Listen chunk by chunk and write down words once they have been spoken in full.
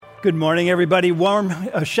Good morning, everybody. Warm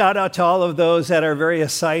shout out to all of those at our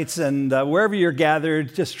various sites and wherever you're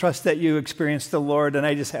gathered. Just trust that you experience the Lord. And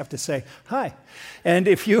I just have to say hi. And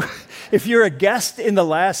if you're a guest in the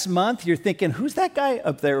last month, you're thinking, who's that guy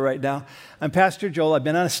up there right now? I'm Pastor Joel. I've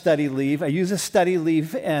been on a study leave. I use a study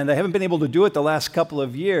leave, and I haven't been able to do it the last couple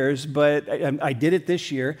of years, but I did it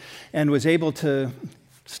this year and was able to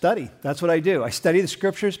study. That's what I do. I study the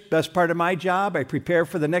scriptures, best part of my job. I prepare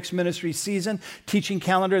for the next ministry season, teaching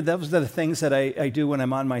calendar. Those are the things that I do when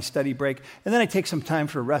I'm on my study break. And then I take some time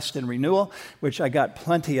for rest and renewal, which I got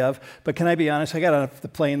plenty of. But can I be honest? I got off the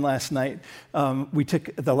plane last night.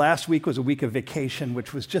 The last week was a week of vacation,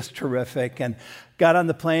 which was just terrific. And got on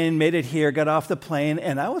the plane, made it here, got off the plane,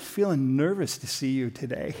 and I was feeling nervous to see you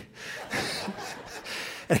today.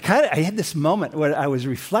 I had this moment where I was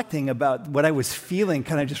reflecting about what I was feeling,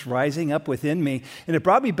 kind of just rising up within me. And it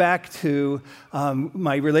brought me back to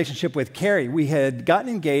my relationship with Carrie. We had gotten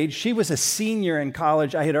engaged. She was a senior in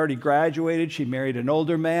college. I had already graduated. She married an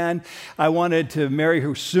older man. I wanted to marry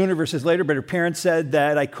her sooner versus later, but her parents said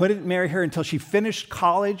that I couldn't marry her until she finished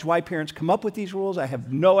college. Why parents come up with these rules, I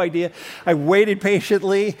have no idea. I waited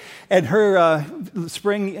patiently. And her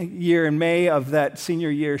spring year in May of that senior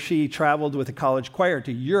year, she traveled with a college choir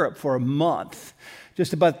to Europe for a month,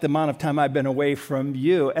 just about the amount of time I've been away from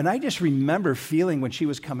you. And I just remember feeling when she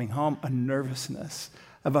was coming home a nervousness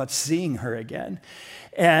about seeing her again.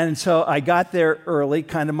 And so I got there early,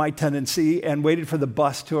 kind of my tendency, and waited for the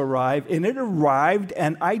bus to arrive. And it arrived,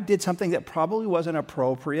 and I did something that probably wasn't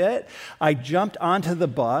appropriate. I jumped onto the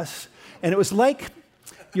bus, and it was like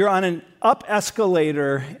you're on an up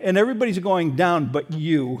escalator and everybody's going down but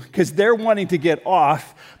you, because they're wanting to get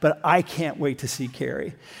off, but I can't wait to see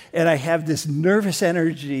Carrie. And I have this nervous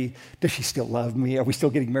energy. Does she still love me? Are we still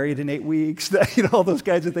getting married in 8 weeks? All those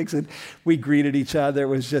kinds of things. And we greeted each other. It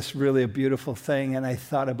was just really a beautiful thing. And I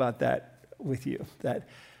thought about that with you, that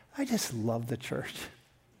I just love the church.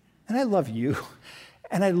 And I love you.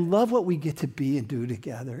 And I love what we get to be and do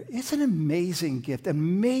together. It's an amazing gift,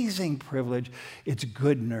 amazing privilege. It's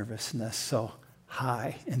good nervousness. So,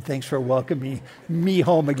 hi, and thanks for welcoming me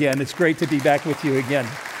home again. It's great to be back with you again.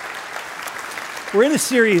 We're in a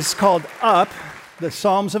series called Up, the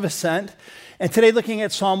Psalms of Ascent. And today looking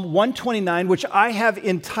at Psalm 129, which I have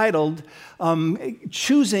entitled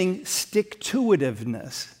Choosing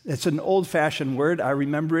Stick-to-itiveness. It's an old-fashioned word. I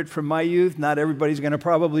remember it from my youth. Not everybody's going to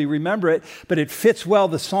probably remember it, but it fits well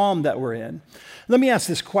the psalm that we're in. Let me ask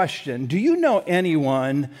this question. Do you know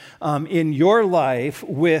anyone in your life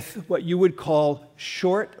with what you would call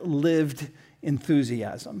short-lived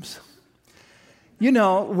enthusiasms? You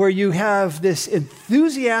know, where you have this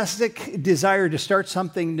enthusiastic desire to start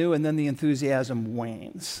something new and then the enthusiasm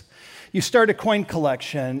wanes. You start a coin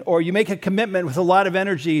collection or you make a commitment with a lot of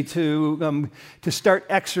energy to start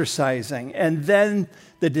exercising, and then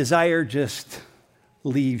the desire just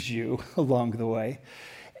leaves you along the way.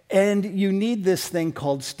 And you need this thing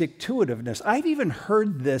called stick-to-itiveness. I've even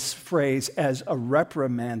heard this phrase as a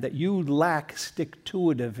reprimand, that you lack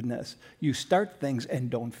stick-to-itiveness. You start things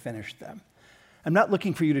and don't finish them. I'm not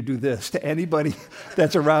looking for you to do this to anybody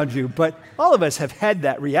that's around you, but all of us have had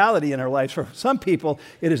that reality in our lives. For some people,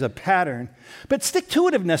 it is a pattern. But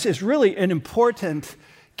stick-to-itiveness is really an important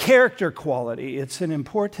character quality. It's an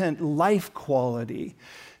important life quality.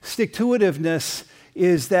 Stick-to-itiveness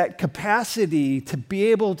is that capacity to be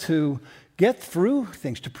able to get through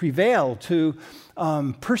things, to prevail, to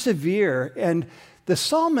persevere. And the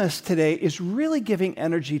psalmist today is really giving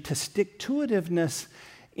energy to stick-to-itiveness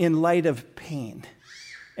in light of pain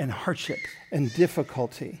and hardship and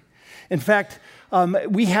difficulty. In fact,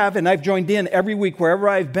 we have, and I've joined in every week wherever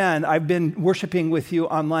I've been worshiping with you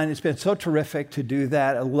online. It's been so terrific to do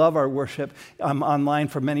that. I love our worship online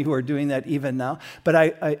for many who are doing that even now. But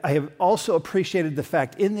I have also appreciated the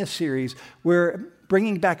fact in this series we're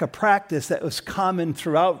bringing back a practice that was common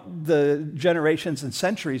throughout the generations and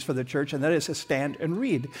centuries for the church, and that is to stand and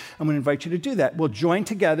read. I'm going to invite you to do that. We'll join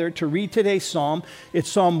together to read today's psalm. It's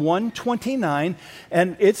Psalm 129,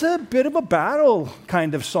 and it's a bit of a battle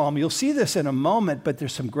kind of psalm. You'll see this in a moment, but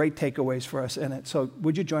there's some great takeaways for us in it. So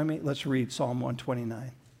would you join me? Let's read Psalm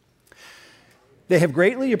 129. They have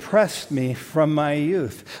greatly oppressed me from my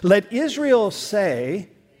youth. Let Israel say,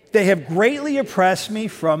 they have greatly oppressed me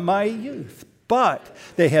from my youth. But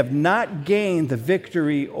they have not gained the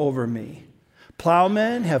victory over me.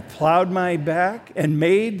 Plowmen have plowed my back and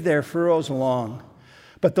made their furrows long.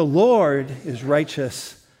 But the Lord is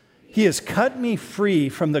righteous. He has cut me free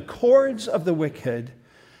from the cords of the wicked.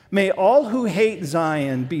 May all who hate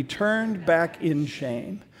Zion be turned back in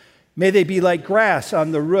shame. May they be like grass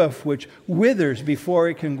on the roof, which withers before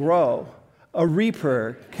it can grow, A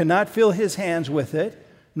reaper cannot fill his hands with it,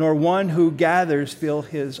 nor one who gathers fill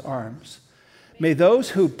his arms. May those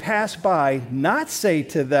who pass by not say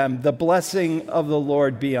to them, the blessing of the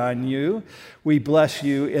Lord be on you. We bless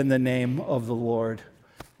you in the name of the Lord.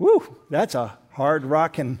 Woo, that's a hard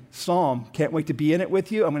rocking psalm. Can't wait to be in it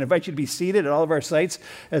with you. I'm going to invite you to be seated at all of our sites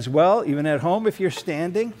as well, even at home if you're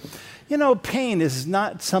standing. You know, pain is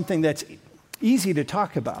not something that's easy to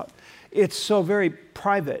talk about. It's so very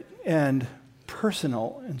private and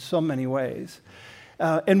personal in so many ways.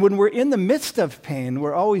 And when we're in the midst of pain,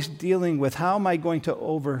 we're always dealing with how am I going to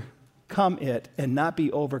overcome it and not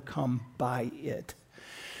be overcome by it.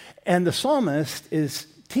 And the psalmist is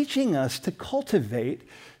teaching us to cultivate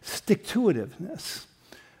stick-to-itiveness,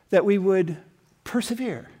 that we would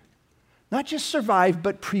persevere, not just survive,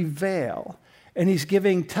 but prevail. And he's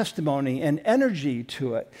giving testimony and energy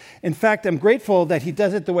to it. In fact, I'm grateful that he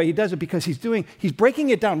does it the way he does it because he's breaking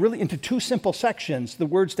it down really into two simple sections, the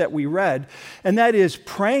words that we read, and that is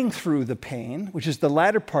praying through the pain, which is the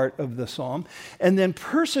latter part of the psalm, and then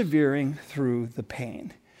persevering through the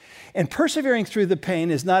pain. And persevering through the pain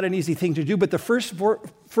is not an easy thing to do, but the first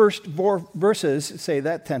verses, say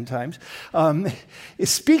that 10 times, it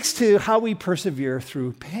speaks to how we persevere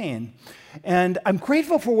through pain. And I'm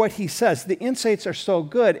grateful for what he says. The insights are so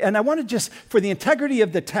good. And I want to just, for the integrity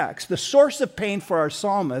of the text, the source of pain for our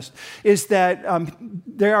psalmist is that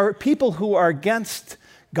there are people who are against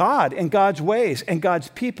God and God's ways and God's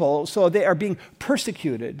people, so they are being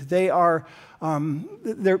persecuted. There are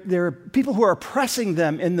people who are oppressing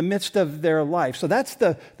them in the midst of their life. So that's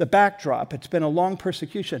the backdrop. It's been a long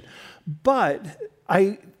persecution. But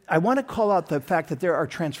I want to call out the fact that there are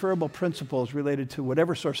transferable principles related to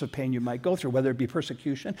whatever source of pain you might go through, whether it be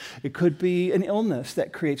persecution, it could be an illness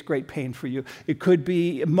that creates great pain for you, it could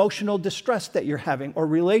be emotional distress that you're having, or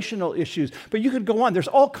relational issues, but you could go on. There's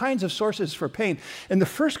all kinds of sources for pain, and the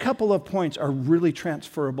first couple of points are really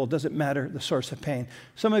transferable. Doesn't matter the source of pain.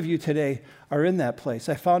 Some of you today are in that place.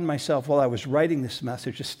 I found myself while I was writing this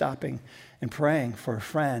message just stopping and praying for a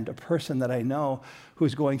friend, a person that I know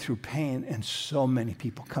who's going through pain, and so many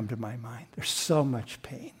people come to my mind. There's so much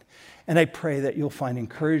pain. And I pray that you'll find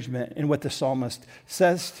encouragement in what the psalmist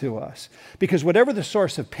says to us. Because whatever the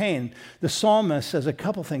source of pain, the psalmist says a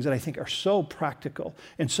couple things that I think are so practical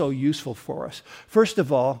and so useful for us. First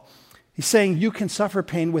of all, he's saying you can suffer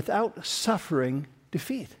pain without suffering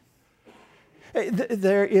defeat.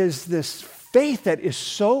 There is this faith that is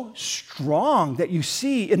so strong that you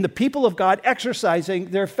see in the people of God exercising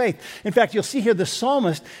their faith. In fact, you'll see here the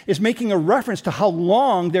psalmist is making a reference to how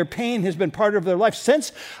long their pain has been part of their life.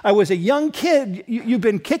 Since I was a young kid, you've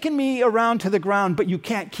been kicking me around to the ground, but you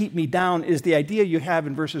can't keep me down, is the idea you have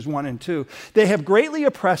in verses 1 and 2. They have greatly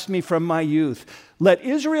oppressed me from my youth. Let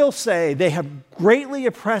Israel say, they have greatly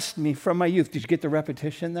oppressed me from my youth. Did you get the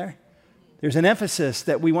repetition there? There's an emphasis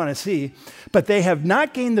that we want to see. But they have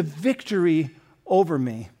not gained the victory over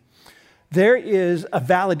me. There is a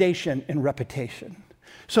validation in repetition.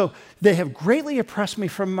 So they have greatly oppressed me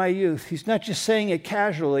from my youth. He's not just saying it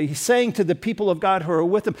casually. He's saying to the people of God who are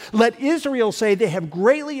with him, let Israel say, they have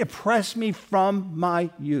greatly oppressed me from my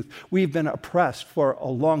youth. We've been oppressed for a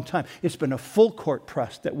long time. It's been a full court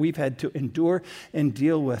press that we've had to endure and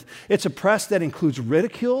deal with. It's a press that includes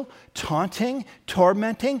ridicule, taunting,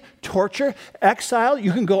 tormenting, torture, exile.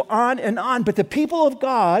 You can go on and on. But the people of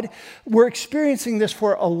God were experiencing this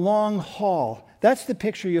for a long haul. That's the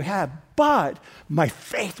picture you have. But my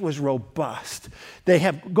faith was robust.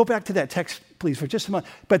 Go back to that text, please, for just a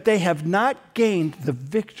moment. But they have not gained the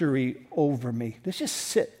victory over me. Let's just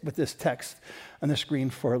sit with this text on the screen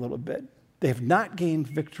for a little bit. They have not gained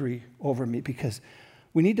victory over me, because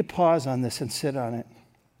we need to pause on this and sit on it.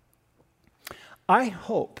 I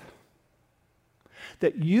hope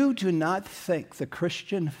that you do not think the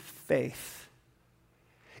Christian faith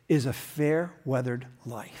is a fair-weathered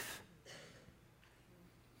life.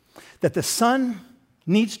 That the sun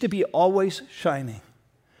needs to be always shining.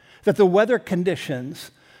 That the weather conditions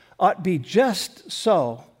ought be just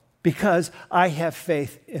so because I have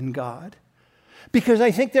faith in God. Because I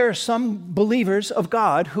think there are some believers of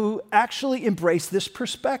God who actually embrace this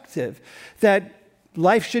perspective that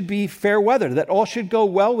life should be fair weather, that all should go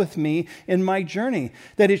well with me in my journey,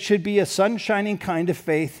 that it should be a sun-shining kind of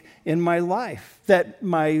faith in my life, that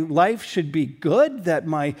my life should be good, that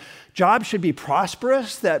my job should be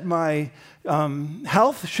prosperous, that my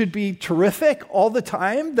health should be terrific all the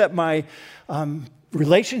time, that my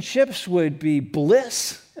relationships would be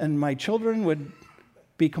bliss, and my children would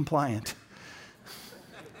be compliant.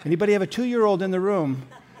 Anybody have a 2-year-old in the room?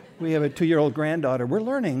 We have a 2-year-old granddaughter. We're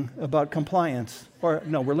learning about compliance. Or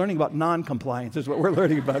no, we're learning about non-compliance is what we're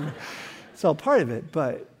learning about. It's all part of it,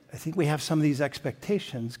 but I think we have some of these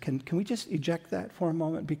expectations. Can we just eject that for a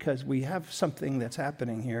moment? Because we have something that's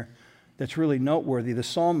happening here that's really noteworthy. The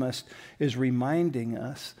psalmist is reminding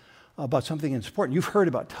us about something important. You've heard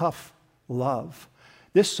about tough love.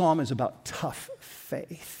 This psalm is about tough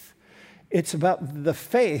faith. It's about the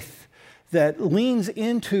faith that leans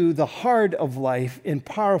into the heart of life in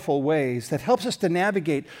powerful ways, that helps us to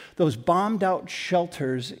navigate those bombed out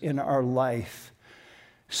shelters in our life,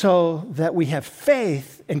 so that we have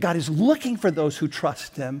faith, and God is looking for those who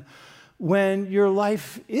trust Him when your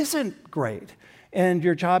life isn't great and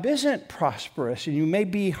your job isn't prosperous and you may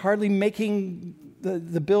be hardly making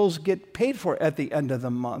the bills get paid for at the end of the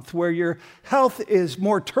month, where your health is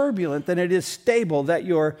more turbulent than it is stable, that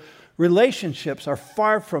your relationships are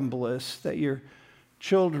far from bliss, that your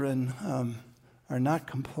children are not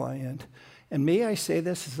compliant. And may I say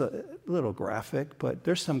this is a little graphic, but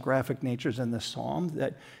there's some graphic natures in this psalm,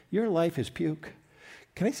 that your life is puke.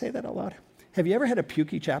 Can I say that out loud? Have you ever had a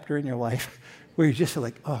pukey chapter in your life where you're just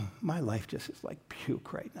like, oh, my life just is like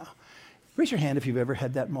puke right now? Raise your hand if you've ever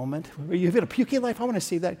had that moment. Where you've had a pukey life. I want to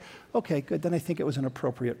see that. Okay, good. Then I think it was an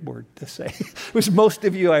appropriate word to say. Which most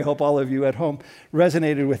of you, I hope all of you at home,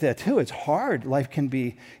 resonated with that too. It's hard. Life can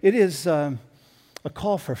be. It is a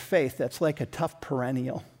call for faith that's like a tough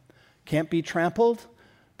perennial. Can't be trampled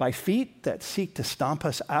by feet that seek to stomp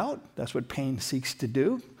us out. That's what pain seeks to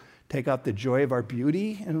do. Take out the joy of our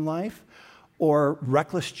beauty in life. Or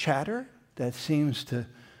reckless chatter that seems to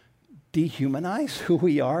dehumanize who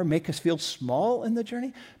we are, make us feel small in the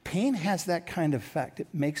journey. Pain has that kind of effect. It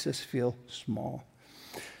makes us feel small.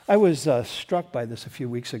 I was struck by this a few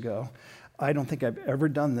weeks ago. I don't think I've ever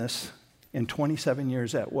done this in 27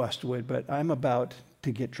 years at Westwood, but I'm about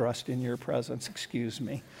to get dressed in your presence. Excuse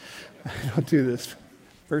me. I don't do this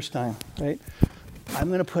first time, right? I'm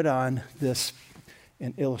going to put on this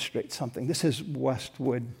and illustrate something. This is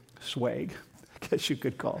Westwood swag, I guess you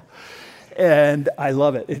could call. And I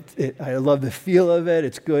love it. I love the feel of it.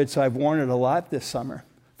 It's good. So I've worn it a lot this summer.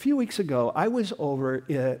 A few weeks ago, I was over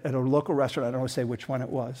at a local restaurant. I don't want to say which one it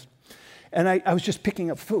was. And I was just picking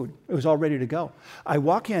up food. It was all ready to go. I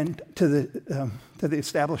walk in to the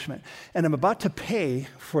establishment, and I'm about to pay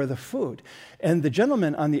for the food. And the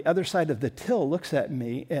gentleman on the other side of the till looks at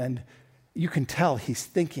me, and you can tell he's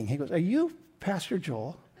thinking. He goes, "Are you Pastor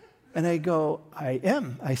Joel?" And I go, "I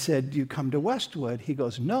am." I said, "Do you come to Westwood?" He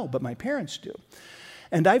goes, "No, but my parents do.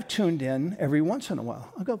 And I've tuned in every once in a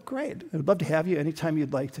while." I go, "Great. I'd love to have you anytime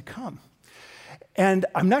you'd like to come." And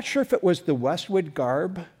I'm not sure if it was the Westwood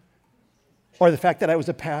garb or the fact that I was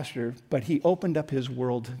a pastor, but he opened up his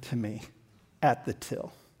world to me at the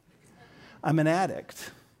till. I'm an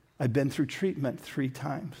addict. I've been through treatment 3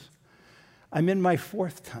 times. I'm in my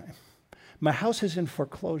 4th time. My house is in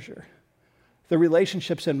foreclosure. The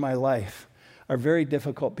relationships in my life are very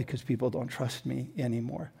difficult because people don't trust me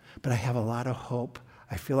anymore. But I have a lot of hope.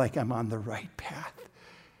 I feel like I'm on the right path.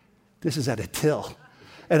 This is at a till.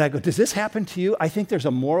 And I go, "Does this happen to you?" I think there's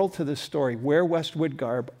a moral to this story. Wear Westwood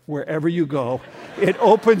garb wherever you go. It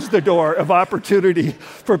opens the door of opportunity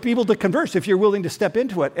for people to converse if you're willing to step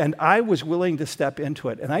into it. And I was willing to step into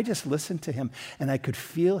it. And I just listened to him, and I could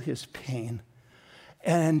feel his pain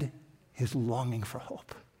and his longing for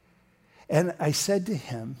hope. And I said to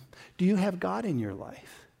him, "Do you have God in your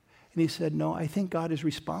life?" And he said, "No, I think God is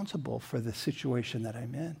responsible for the situation that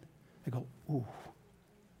I'm in." I go, "Ooh."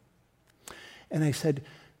 And I said,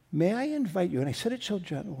 "May I invite you," and I said it so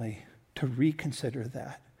gently, "to reconsider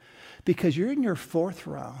that. Because you're in your 4th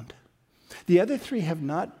round. The other 3 have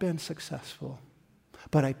not been successful.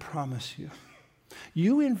 But I promise you,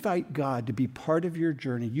 you invite God to be part of your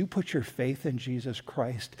journey. You put your faith in Jesus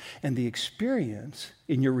Christ, and the experience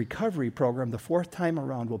in your recovery program the 4th time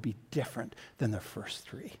around will be different than the first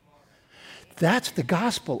 3. That's the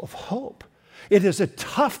gospel of hope. It is a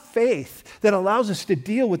tough faith that allows us to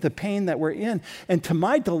deal with the pain that we're in. And to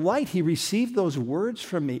my delight, he received those words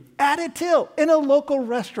from me at a till in a local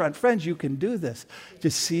restaurant. Friends, you can do this.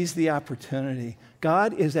 Just seize the opportunity.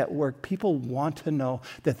 God is at work. People want to know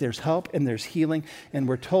that there's help and there's healing. And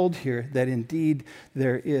we're told here that indeed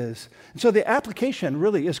there is. And so the application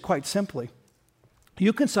really is quite simply,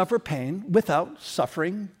 you can suffer pain without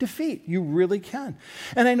suffering defeat. You really can.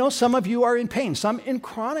 And I know some of you are in pain, some in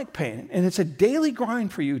chronic pain, and it's a daily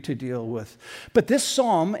grind for you to deal with. But this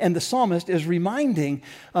psalm and the psalmist is reminding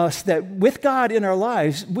us that with God in our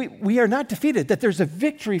lives, we are not defeated, that there's a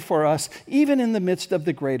victory for us even in the midst of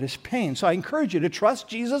the greatest pain. So I encourage you to trust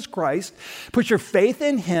Jesus Christ, put your faith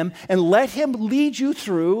in him, and let him lead you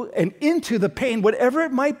through and into the pain, whatever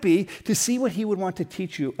it might be, to see what he would want to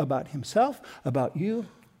teach you about himself, about you,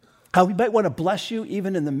 How we might want to bless you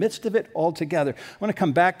even in the midst of it altogether. I want to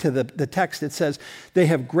come back to the text. It says, they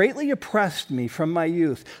have greatly oppressed me from my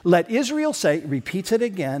youth. Let Israel say, repeats it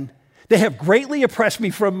again, they have greatly oppressed me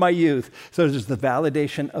from my youth. So there's the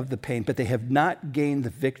validation of the pain, but they have not gained the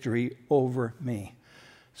victory over me.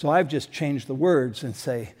 So I've just changed the words and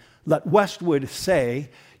say, let Westwood say,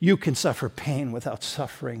 you can suffer pain without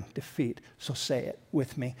suffering defeat. So say it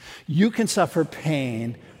with me. You can suffer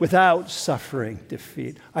pain without suffering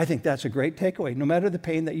defeat. I think that's a great takeaway, no matter the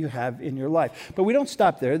pain that you have in your life. But we don't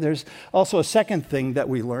stop there. There's also a second thing that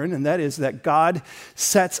we learn, and that is that God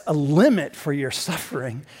sets a limit for your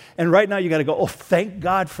suffering. And right now you got to go, oh, thank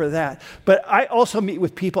God for that. But I also meet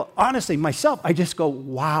with people, honestly, myself, I just go,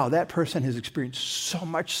 wow, that person has experienced so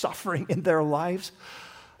much suffering in their lives.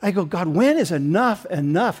 I go, God, when is enough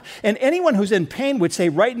enough? And anyone who's in pain would say,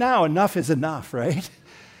 right now, enough is enough, right?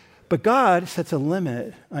 But God sets a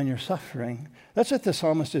limit on your suffering. That's what the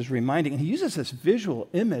psalmist is reminding. And he uses this visual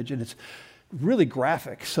image, and it's really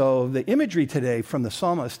graphic. So the imagery today from the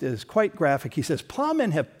psalmist is quite graphic. He says, plowmen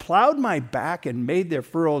have plowed my back and made their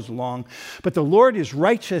furrows long, but the Lord is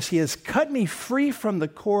righteous. He has cut me free from the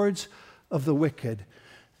cords of the wicked.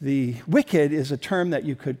 The wicked is a term that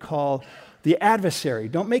you could call the adversary.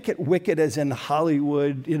 Don't make it wicked as in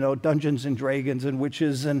Hollywood, Dungeons and Dragons and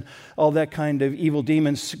witches and all that kind of evil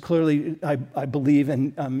demons. Clearly, I believe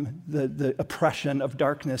in the oppression of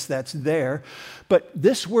darkness that's there. But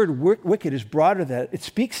this word wicked is broader than that. It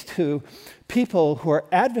speaks to people who are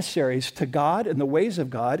adversaries to God and the ways of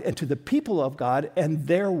God and to the people of God and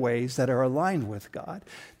their ways that are aligned with God.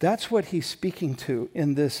 That's what he's speaking to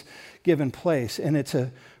in this given place. And it's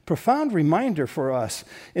a profound reminder for us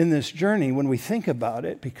in this journey when we think about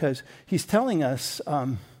it, because he's telling us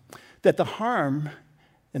that the harm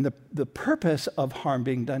and the purpose of harm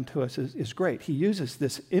being done to us is great. He uses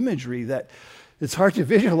this imagery that it's hard to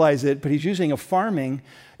visualize it, but he's using a farming,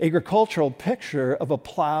 agricultural picture of a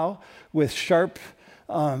plow with sharp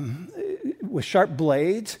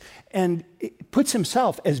blades, and it puts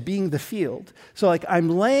himself as being the field. So like I'm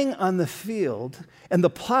laying on the field, and the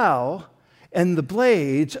plow and the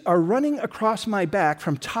blades are running across my back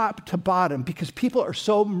from top to bottom because people are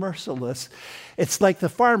so merciless. It's like the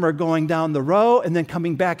farmer going down the row and then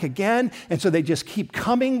coming back again. And so they just keep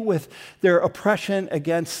coming with their oppression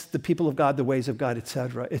against the people of God, the ways of God,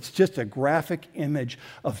 etc. It's just a graphic image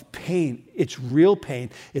of pain. It's real pain.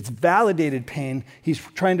 It's validated pain. He's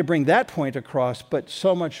trying to bring that point across, but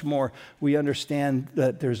so much more. We understand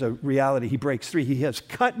that there's a reality. He breaks through. He has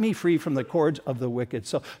cut me free from the cords of the wicked.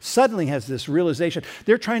 So suddenly has this realization.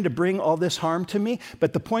 They're trying to bring all this harm to me,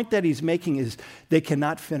 but the point that he's making is they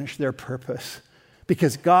cannot finish their purpose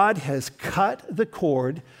because God has cut the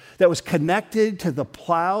cord that was connected to the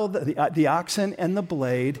plow, the oxen, and the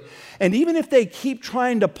blade. And even if they keep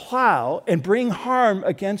trying to plow and bring harm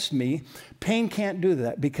against me, pain can't do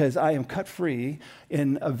that because I am cut free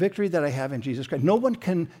in a victory that I have in Jesus Christ. No one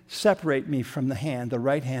can separate me from the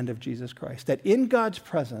right hand of Jesus Christ. That in God's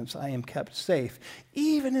presence, I am kept safe,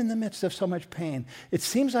 even in the midst of so much pain. It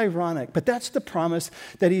seems ironic, but that's the promise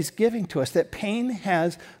that he's giving to us, that pain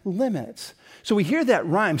has limits. So we hear that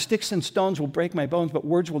rhyme, sticks and stones will break my bones, but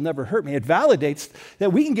words will never hurt me. It validates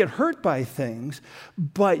that we can get hurt by things,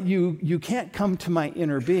 but you can't come to my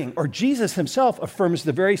inner being. Or Jesus himself affirms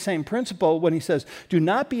the very same principle when he says, do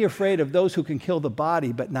not be afraid of those who can kill the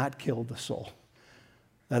body, but not kill the soul.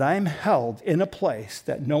 That I'm held in a place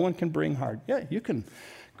that no one can bring harm. Yeah, you can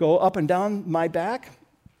go up and down my back.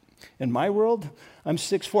 In my world, I'm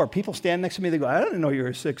 6'4". People stand next to me, they go, I didn't know you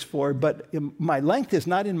were 6'4", but my length is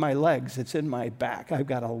not in my legs, it's in my back. I've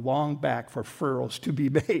got a long back for furrows to be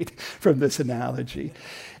made from this analogy.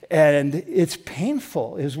 And it's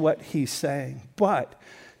painful, is what he's saying, but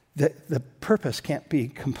the purpose can't be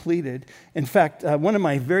completed. In fact, one of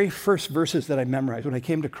my very first verses that I memorized when I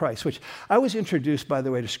came to Christ, which I was introduced, by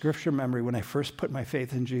the way, to scripture memory when I first put my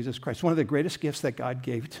faith in Jesus Christ, one of the greatest gifts that God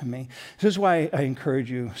gave to me. This is why I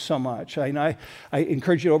encourage you so much. I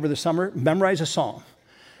encourage you over the summer, memorize a psalm.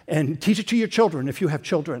 And teach it to your children if you have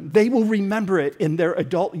children. They will remember it in their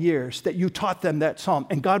adult years that you taught them that psalm.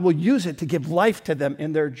 And God will use it to give life to them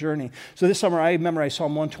in their journey. So this summer I memorized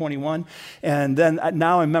Psalm 121. And then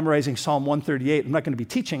now I'm memorizing Psalm 138. I'm not going to be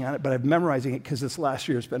teaching on it, but I'm memorizing it because this last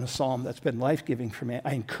year has been a psalm that's been life-giving for me.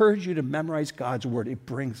 I encourage you to memorize God's word. It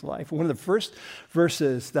brings life. One of the first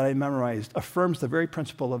verses that I memorized affirms the very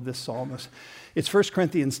principle of this psalmist. It's 1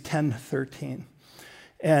 Corinthians 10:13.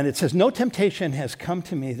 And it says, no temptation has come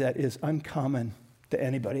to me that is uncommon to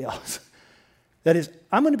anybody else. That is,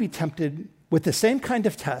 I'm going to be tempted with the same kind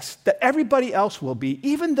of test that everybody else will be,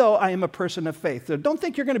 even though I am a person of faith. So don't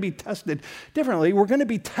think you're going to be tested differently. We're going to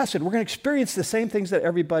be tested. We're going to experience the same things that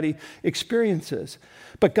everybody experiences.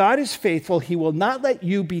 But God is faithful. He will not let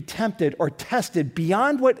you be tempted or tested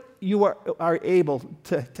beyond what you are able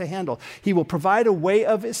to handle. He will provide a way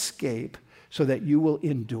of escape so that you will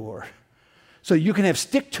endure. So you can have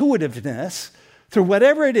stick-to-itiveness through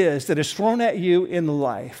whatever it is that is thrown at you in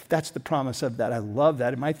life. That's the promise of that. I love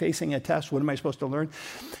that. Am I facing a test? What am I supposed to learn?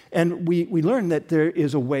 And we learn that there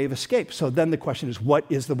is a way of escape. So then the question is, what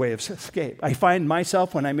is the way of escape? I find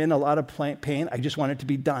myself, when I'm in a lot of pain, I just want it to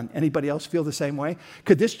be done. Anybody else feel the same way?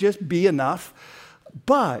 Could this just be enough?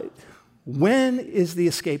 But when is the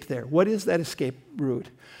escape there? What is that escape route?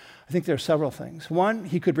 I think there are several things. One,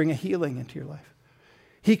 he could bring a healing into your life.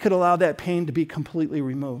 He could allow that pain to be completely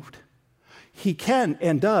removed. He can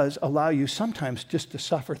and does allow you sometimes just to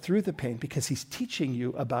suffer through the pain because he's teaching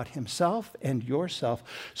you about himself and yourself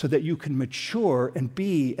so that you can mature and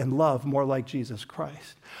be and love more like Jesus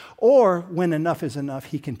Christ. Or when enough is enough,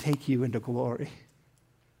 he can take you into glory.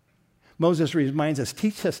 Moses reminds us,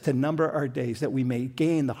 teach us to number our days that we may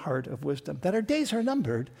gain the heart of wisdom, that our days are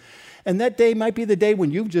numbered. And that day might be the day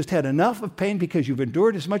when you've just had enough of pain because you've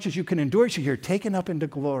endured as much as you can endure, so you're taken up into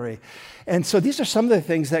glory. And so these are some of the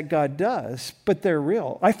things that God does, but they're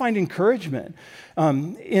real. I find encouragement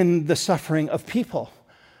in the suffering of people.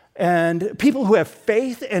 And people who have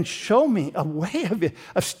faith and show me a way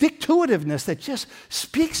of stick-to-itiveness that just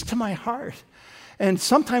speaks to my heart. And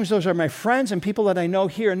sometimes those are my friends and people that I know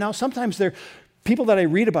here. And now sometimes they're people that I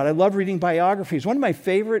read about. I love reading biographies. One of my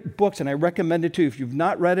favorite books, and I recommend it to you if you've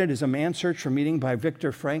not read it, is A Man's Search for Meaning by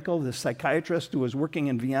Viktor Frankl, the psychiatrist who was working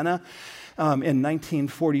in Vienna in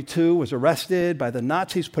 1942, was arrested by the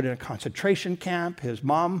Nazis, put in a concentration camp. His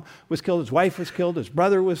mom was killed, his wife was killed, his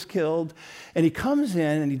brother was killed. And he comes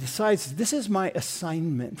in and he decides, this is my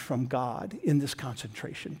assignment from God in this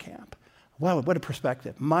concentration camp. Wow, what a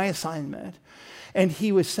perspective. My assignment. And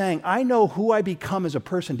he was saying, I know who I become as a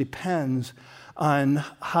person depends on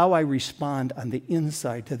how I respond on the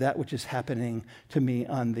inside to that which is happening to me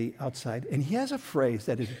on the outside. And he has a phrase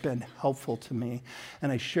that has been helpful to me,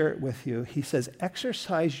 and I share it with you. He says,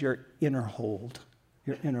 exercise your inner hold,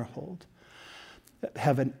 your inner hold.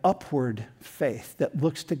 Have an upward faith that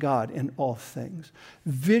looks to God in all things.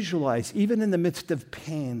 Visualize, even in the midst of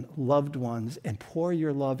pain, loved ones, and pour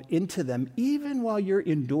your love into them, even while you're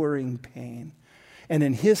enduring pain. And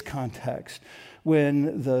in his context,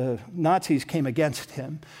 when the Nazis came against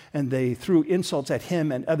him and they threw insults at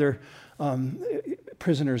him and other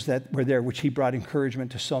prisoners that were there, which he brought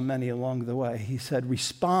encouragement to so many along the way, he said,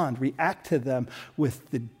 react to them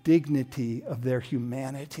with the dignity of their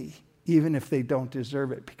humanity, even if they don't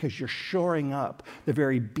deserve it, because you're shoring up the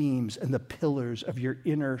very beams and the pillars of your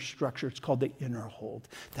inner structure. It's called the inner hold.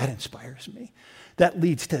 That inspires me. That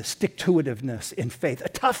leads to stick-to-itiveness in faith, a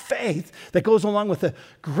tough faith that goes along with a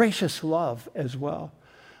gracious love as well.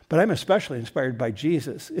 But I'm especially inspired by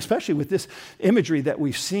Jesus, especially with this imagery that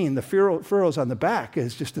we've seen. The furrows on the back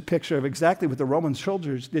is just a picture of exactly what the Roman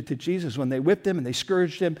soldiers did to Jesus when they whipped him and they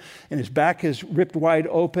scourged him, and his back is ripped wide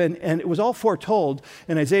open. And it was all foretold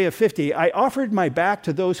in Isaiah 50. I offered my back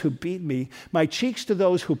to those who beat me, my cheeks to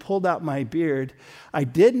those who pulled out my beard. I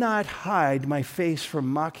did not hide my face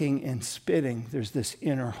from mocking and spitting. There's this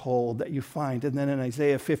inner hold that you find. And then in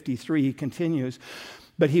Isaiah 53, he continues,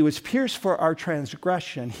 but he was pierced for our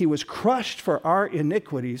transgression. He was crushed for our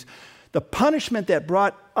iniquities. The punishment that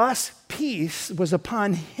brought us peace was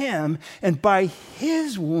upon him, and by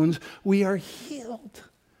his wounds we are healed.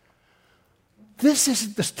 This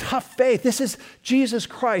is this tough faith. This is Jesus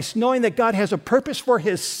Christ, knowing that God has a purpose for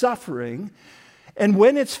his suffering. And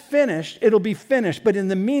when it's finished, it'll be finished. But in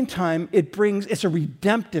the meantime, it's a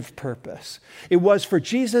redemptive purpose. It was for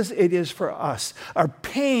Jesus, it is for us. Our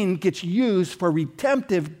pain gets used for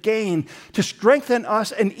redemptive gain to strengthen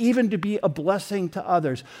us and even to be a blessing to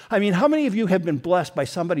others. I mean, how many of you have been blessed by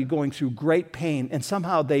somebody going through great pain and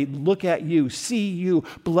somehow they look at you, see you,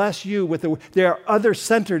 bless you they are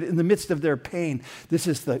other-centered in the midst of their pain? This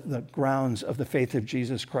is the grounds of the faith of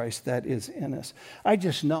Jesus Christ that is in us. I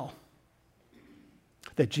just know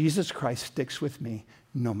that Jesus Christ sticks with me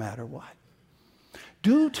no matter what.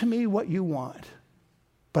 Do to me what you want,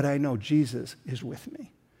 but I know Jesus is with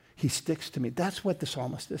me. He sticks to me. That's what the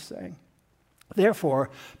psalmist is saying. Therefore,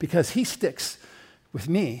 because he sticks with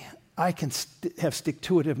me, I can have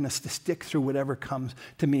stick-to-itiveness to stick through whatever comes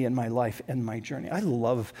to me in my life and my journey. I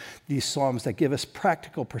love these Psalms that give us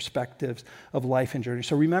practical perspectives of life and journey.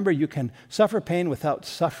 So remember, you can suffer pain without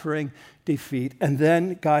suffering defeat, and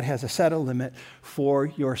then God has a set a limit for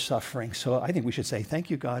your suffering. So I think we should say, thank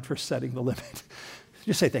you, God, for setting the limit.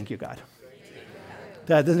 Just say, thank you, God.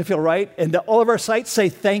 That doesn't feel right. And all of our sites say,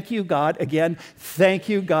 thank you, God. Again, thank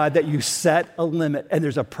you, God, that you set a limit. And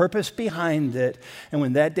there's a purpose behind it. And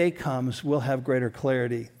when that day comes, we'll have greater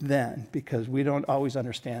clarity then, because we don't always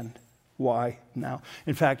understand why now.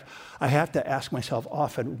 In fact, I have to ask myself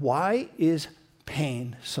often, why is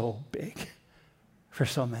pain so big for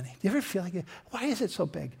so many? Do you ever feel like it? Why is it so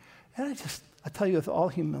big? And I tell you with all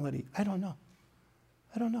humility, I don't know.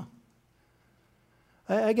 I don't know.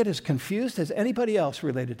 I get as confused as anybody else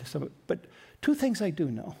related to some, but two things I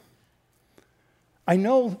do know. I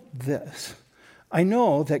know this. I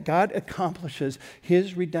know that God accomplishes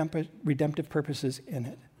his redemptive purposes in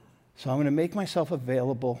it. So I'm going to make myself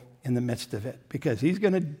available in the midst of it, because he's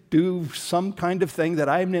going to do some kind of thing that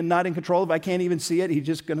I'm not in control of. I can't even see it. He's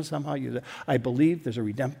just going to somehow use it. I believe there's a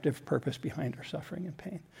redemptive purpose behind our suffering and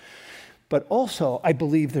pain. But also, I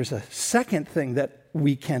believe there's a second thing that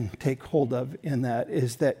we can take hold of in that,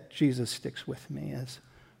 is that Jesus sticks with me, as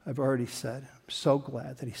I've already said. I'm so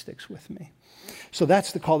glad that he sticks with me. So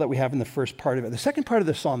that's the call that we have in the first part of it. The second part of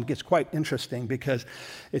the psalm gets quite interesting because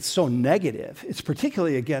it's so negative. It's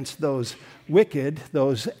particularly against those wicked,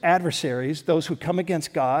 those adversaries, those who come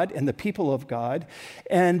against God and the people of God.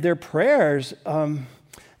 And their prayers...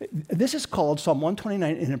 This is called Psalm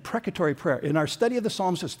 129, an imprecatory prayer. In our study of the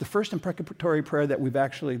Psalms, it's the first imprecatory prayer that we've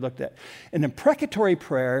actually looked at. An imprecatory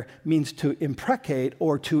prayer means to imprecate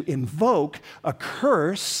or to invoke a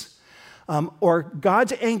curse or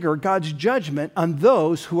God's anger, God's judgment on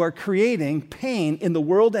those who are creating pain in the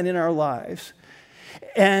world and in our lives.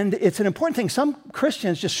 And it's an important thing. Some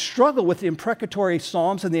Christians just struggle with the imprecatory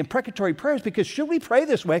psalms and the imprecatory prayers, because should we pray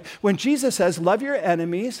this way when Jesus says, love your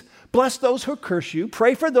enemies, bless those who curse you,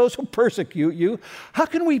 pray for those who persecute you? How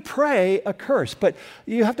can we pray a curse? But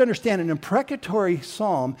you have to understand, an imprecatory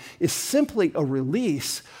psalm is simply a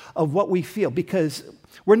release of what we feel, because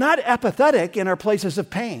we're not apathetic in our places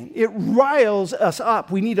of pain. It riles us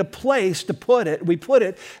up. We need a place to put it. We put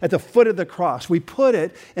it at the foot of the cross. We put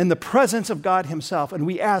it in the presence of God himself, and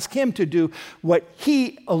we ask him to do what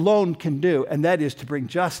he alone can do, and that is to bring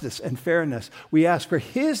justice and fairness. We ask for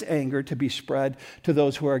his anger to be spread to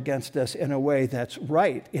those who are against us in a way that's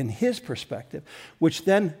right in his perspective, which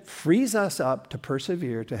then frees us up to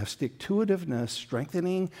persevere, to have stick-to-itiveness,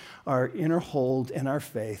 strengthening our inner hold and our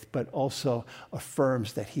faith, but also affirms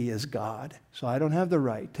that he is God. So I don't have the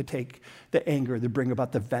right to take the anger, to bring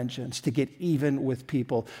about the vengeance, to get even with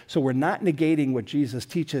people. So we're not negating what Jesus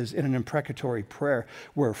teaches in an imprecatory prayer.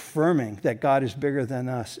 We're affirming that God is bigger than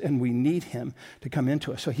us and we need him to come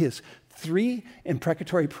into us. So he has three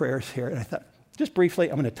imprecatory prayers here. And I thought, just briefly,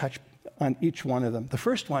 I'm going to touch on each one of them. The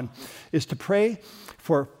first one is to pray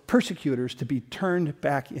for persecutors to be turned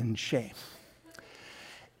back in shame.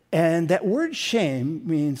 And that word shame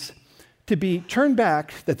means to be turned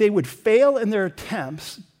back, that they would fail in their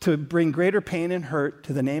attempts to bring greater pain and hurt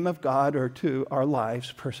to the name of God or to our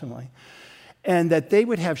lives personally, and that they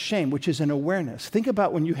would have shame, which is an awareness. Think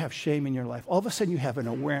about when you have shame in your life. All of a sudden you have an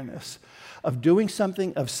awareness of doing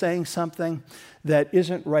something, of saying something that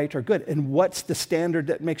isn't right or good. And what's the standard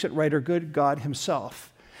that makes it right or good? God himself.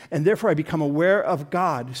 And therefore I become aware of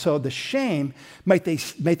God. So the shame, might they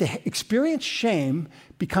experience shame,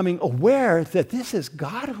 becoming aware that this is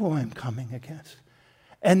God who I'm coming against.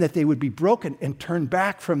 And that they would be broken and turn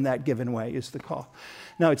back from that given way is the call.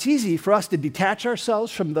 Now, it's easy for us to detach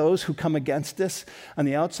ourselves from those who come against us on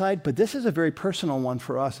the outside, but this is a very personal one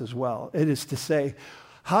for us as well. It is to say,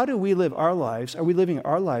 how do we live our lives? Are we living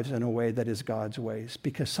our lives in a way that is God's ways?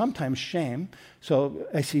 Because sometimes shame, so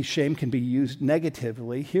I see shame can be used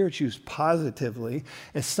negatively. Here it's used positively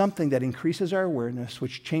as something that increases our awareness,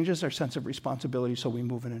 which changes our sense of responsibility so we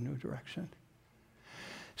move in a new direction.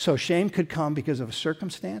 So shame could come because of a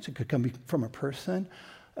circumstance. It could come from a person.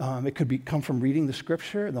 It could come from reading the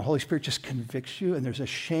scripture, and the Holy Spirit just convicts you, and there's a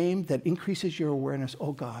shame that increases your awareness.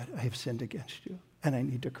 Oh God, I have sinned against you, and I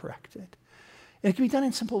need to correct it. And it can be done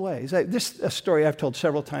in simple ways. This is a story I've told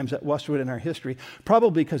several times at Westwood in our history,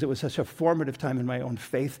 probably because it was such a formative time in my own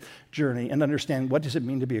faith journey and understand what does it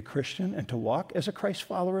mean to be a Christian and to walk as a Christ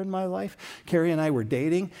follower in my life. Carrie and I were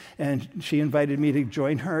dating, and she invited me to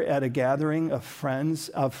join her at a gathering of friends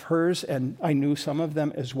of hers, and I knew some of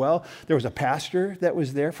them as well. There was a pastor that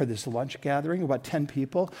was there for this lunch gathering, about 10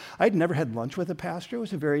 people. I'd never had lunch with a pastor. It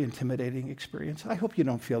was a very intimidating experience. I hope you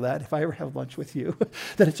don't feel that if I ever have lunch with you,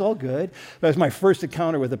 that it's all good. But it was my first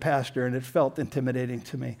encounter with a pastor, and it felt intimidating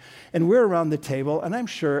to me. And we're around the table, and I'm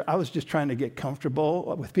sure I was just trying to get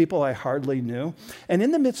comfortable with people I hardly knew. And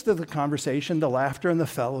in the midst of the conversation, the laughter and the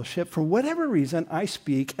fellowship, for whatever reason, I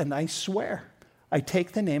speak and I swear. I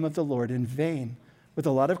take the name of the Lord in vain with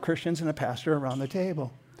a lot of Christians and a pastor around the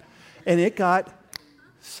table. And it got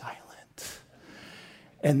silent.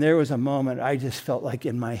 And there was a moment I just felt like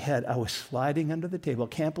in my head I was sliding under the table.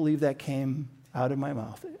 Can't believe that came out of my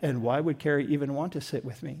mouth. And why would Carrie even want to sit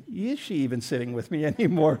with me? Is she even sitting with me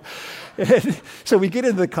anymore? And so we get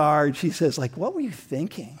into the car, and she says, like, what were you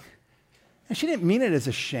thinking? And she didn't mean it as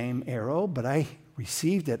a shame arrow, but I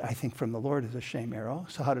received it, I think, from the Lord as a shame arrow.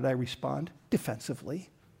 So how did I respond? Defensively.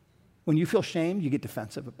 When you feel shamed, you get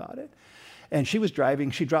defensive about it. And she was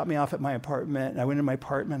driving. She dropped me off at my apartment. And I went into my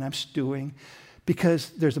apartment. I'm stewing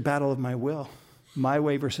because there's a battle of my will, my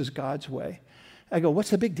way versus God's way. I go, what's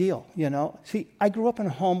the big deal? You know, see, I grew up in a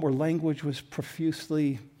home where language was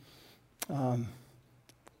profusely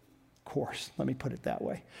coarse. Let me put it that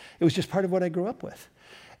way. It was just part of what I grew up with.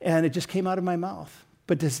 And it just came out of my mouth.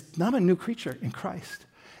 But now I'm a new creature in Christ.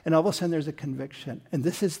 And all of a sudden there's a conviction. And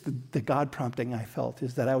this is the God prompting I felt,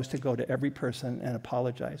 is that I was to go to every person and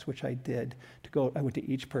apologize, which I did. I went to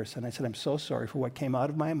each person. I said, I'm so sorry for what came out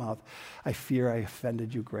of my mouth. I fear I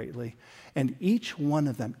offended you greatly. And each one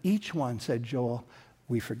of them, each one said, Joel,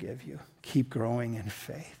 we forgive you. Keep growing in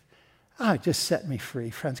faith. It just set me free.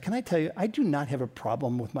 Friends, can I tell you, I do not have a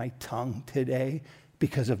problem with my tongue today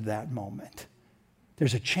because of that moment.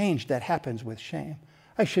 There's a change that happens with shame.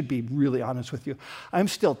 I should be really honest with you. I'm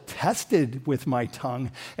still tested with my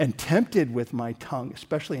tongue and tempted with my tongue,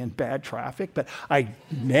 especially in bad traffic, but I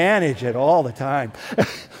manage it all the time,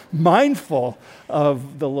 mindful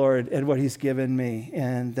of the Lord and what he's given me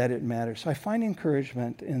and that it matters. So I find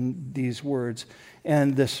encouragement in these words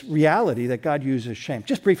and this reality that God uses shame.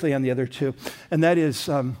 Just briefly on the other two, and that is...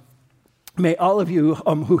 may all of you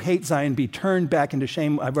who hate Zion be turned back into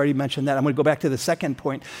shame. I've already mentioned that. I'm going to go back to the second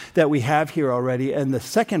point that we have here already. And the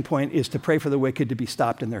second point is to pray for the wicked to be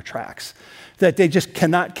stopped in their tracks, that they just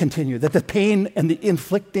cannot continue, that the pain and the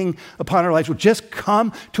inflicting upon our lives would just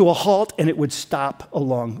come to a halt and it would stop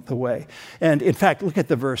along the way. And in fact, look at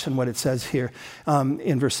the verse and what it says here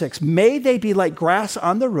in verse 6. May they be like grass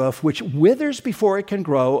on the roof, which withers before it can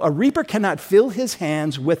grow. A reaper cannot fill his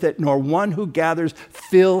hands with it, nor one who gathers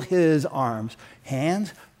fill his arms.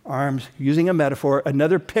 Hands, arms, using a metaphor,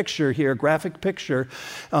 another picture here, a graphic picture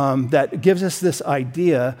that gives us this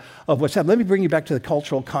idea of what's happening. Let me bring you back to the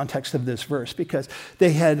cultural context of this verse, because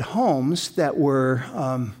they had homes that were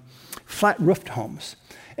flat-roofed homes.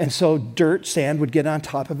 And so dirt, sand would get on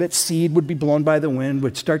top of it, seed would be blown by the wind,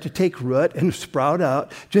 would start to take root and sprout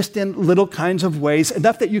out just in little kinds of ways,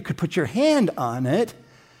 enough that you could put your hand on it.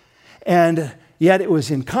 And yet it was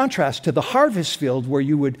in contrast to the harvest field where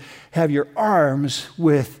you would have your arms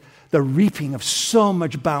with the reaping of so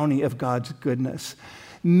much bounty of God's goodness.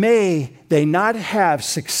 May they not have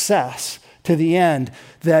success to the end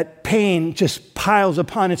that pain just piles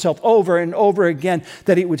upon itself over and over again,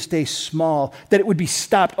 that it would stay small, that it would be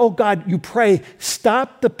stopped. Oh God, you pray,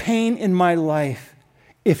 stop the pain in my life.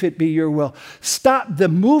 If it be your will. Stop the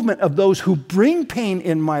movement of those who bring pain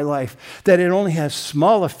in my life, that it only has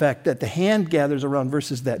small effect, that the hand gathers around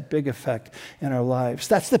versus that big effect in our lives.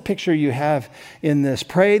 That's the picture you have in this.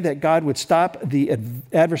 Pray that God would stop the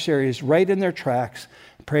adversaries right in their tracks.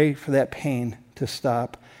 Pray for that pain to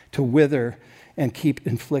stop, to wither, and keep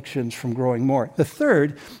inflictions from growing more. The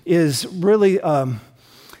third is really,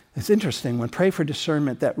 it's interesting, when pray for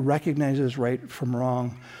discernment that recognizes right from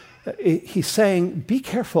wrong. He's saying, be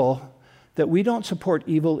careful that we don't support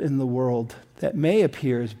evil in the world that may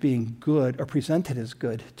appear as being good or presented as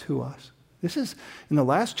good to us. This is, in the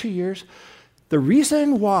last 2 years, the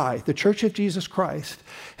reason why the Church of Jesus Christ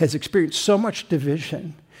has experienced so much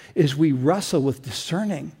division is we wrestle with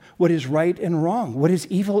discerning what is right and wrong, what is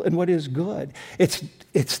evil and what is good.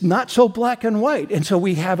 It's not so black and white. And so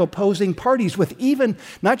we have opposing parties with even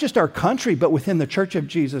not just our country, but within the Church of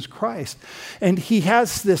Jesus Christ. And he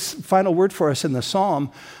has this final word for us in the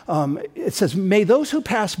psalm. It says, may those who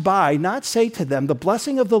pass by not say to them, the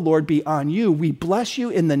blessing of the Lord be on you. We bless you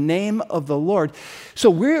in the name of the Lord. So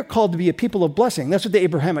we're called to be a people of blessing. That's what the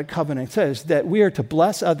Abrahamic covenant says, that we are to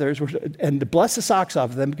bless others and to bless the socks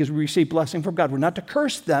off of them because we receive blessing from God. We're not to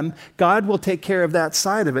curse them. God will take care of that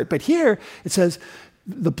side of it. But here it says,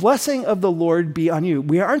 the blessing of the Lord be on you.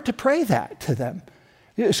 We aren't to pray that to them.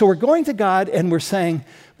 So we're going to God and we're saying,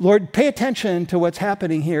 Lord, pay attention to what's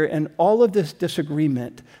happening here and all of this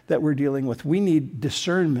disagreement that we're dealing with. We need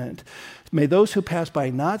discernment. May those who pass by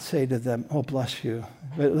not say to them, oh, bless you.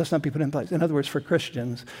 Let's not be put in place. In other words, for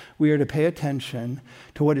Christians, we are to pay attention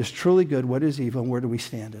to what is truly good, what is evil, and where do we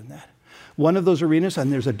stand in that. One of those arenas,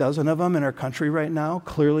 and there's a dozen of them in our country right now,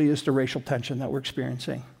 clearly is the racial tension that we're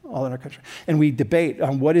experiencing all in our country. And we debate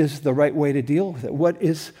on what is the right way to deal with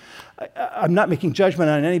it. I'm not making judgment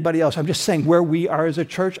on anybody else. I'm just saying where we are as a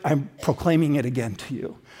church, I'm proclaiming it again to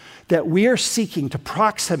you. That we are seeking to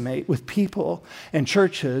proximate with people and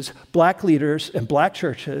churches, black leaders and black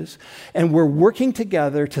churches, and we're working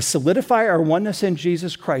together to solidify our oneness in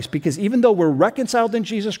Jesus Christ, because even though we're reconciled in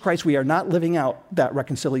Jesus Christ, we are not living out that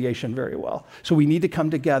reconciliation very well. So we need to come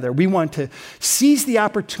together. We want to seize the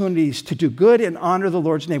opportunities to do good and honor the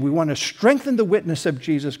Lord's name. We want to strengthen the witness of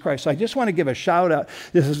Jesus Christ. So I just want to give a shout out.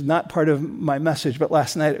 This is not part of my message, but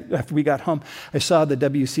last night after we got home, I saw the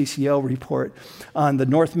WCCO report on the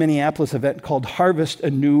North Minneapolis event called Harvest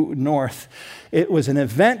a New North. It was an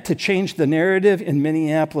event to change the narrative in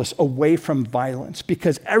Minneapolis away from violence,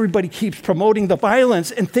 because everybody keeps promoting the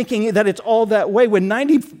violence and thinking that it's all that way, when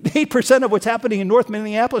 98% of what's happening in North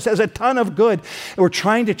Minneapolis has a ton of good. And we're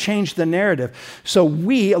trying to change the narrative. So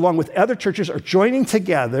we, along with other churches, are joining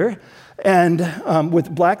together and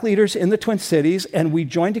with black leaders in the Twin Cities, and we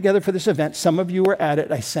joined together for this event. Some of you were at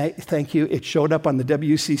it. I say thank you. It showed up on the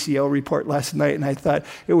WCCO report last night, and I thought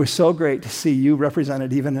it was so great to see you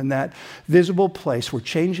represented even in that visible place. We're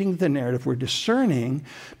changing the narrative. We're discerning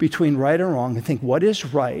between right and wrong and think what is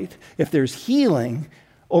right. If there's healing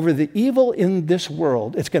over the evil in this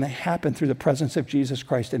world, it's going to happen through the presence of Jesus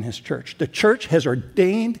Christ and his church. The church has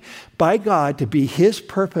ordained by God to be his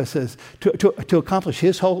purposes, to accomplish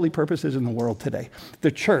his holy purposes in the world today.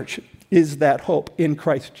 The church is that hope in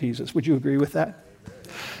Christ Jesus. Would you agree with that?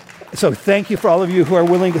 So thank you for all of you who are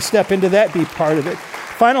willing to step into that, be part of it.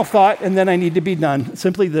 Final thought, and then I need to be done.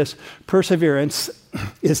 Simply this: perseverance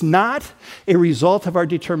is not a result of our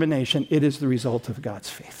determination. It is the result of God's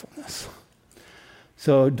faithfulness.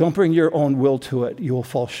 So don't bring your own will to it. You will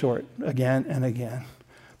fall short again and again.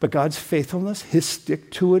 But God's faithfulness, his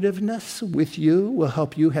stick-to-itiveness with you will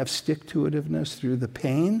help you have stick-to-itiveness through the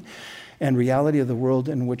pain and reality of the world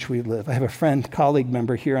in which we live. I have a friend, colleague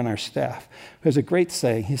member here on our staff who has a great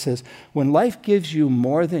saying. He says, when life gives you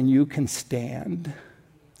more than you can stand,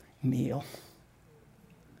 kneel.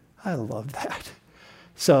 I love that.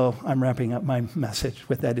 So I'm wrapping up my message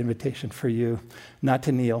with that invitation for you not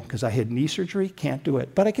to kneel, because I had knee surgery, can't do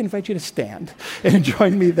it. But I can invite you to stand and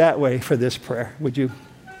join me that way for this prayer. Would you?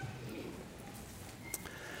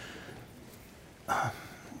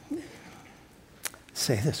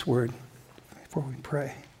 Say this word before we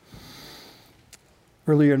pray.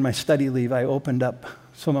 Earlier in my study leave, I opened up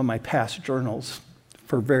some of my past journals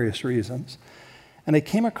for various reasons. And I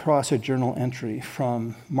came across a journal entry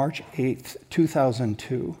from March 8th,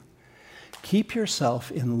 2002. Keep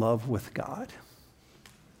yourself in love with God.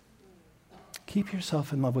 Keep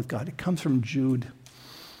yourself in love with God. It comes from Jude,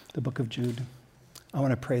 the book of Jude. I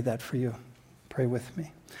want to pray that for you. Pray with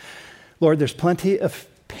me. Lord, there's plenty of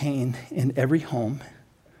pain in every home,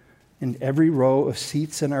 in every row of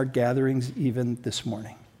seats in our gatherings, even this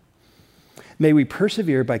morning. May we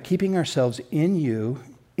persevere by keeping ourselves in you,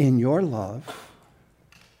 in your love.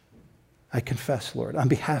 I confess, Lord, on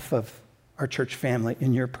behalf of our church family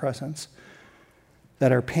in your presence,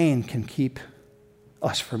 that our pain can keep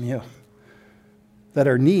us from you, that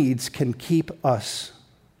our needs can keep us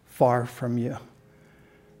far from you,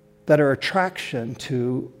 that our attraction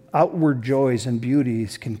to outward joys and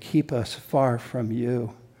beauties can keep us far from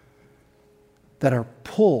you, that our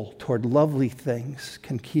pull toward lovely things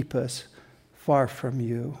can keep us far from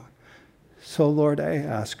you. So, Lord, I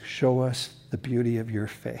ask, show us the beauty of your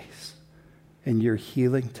face and your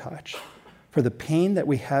healing touch for the pain that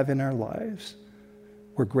we have in our lives.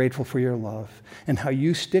 We're grateful for your love and how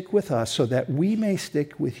you stick with us so that we may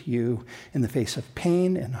stick with you in the face of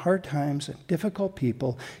pain and hard times and difficult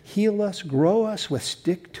people. Heal us, grow us with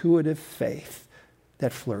stick-to-itive faith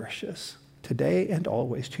that flourishes today and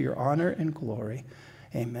always to your honor and glory.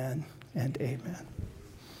 Amen and amen.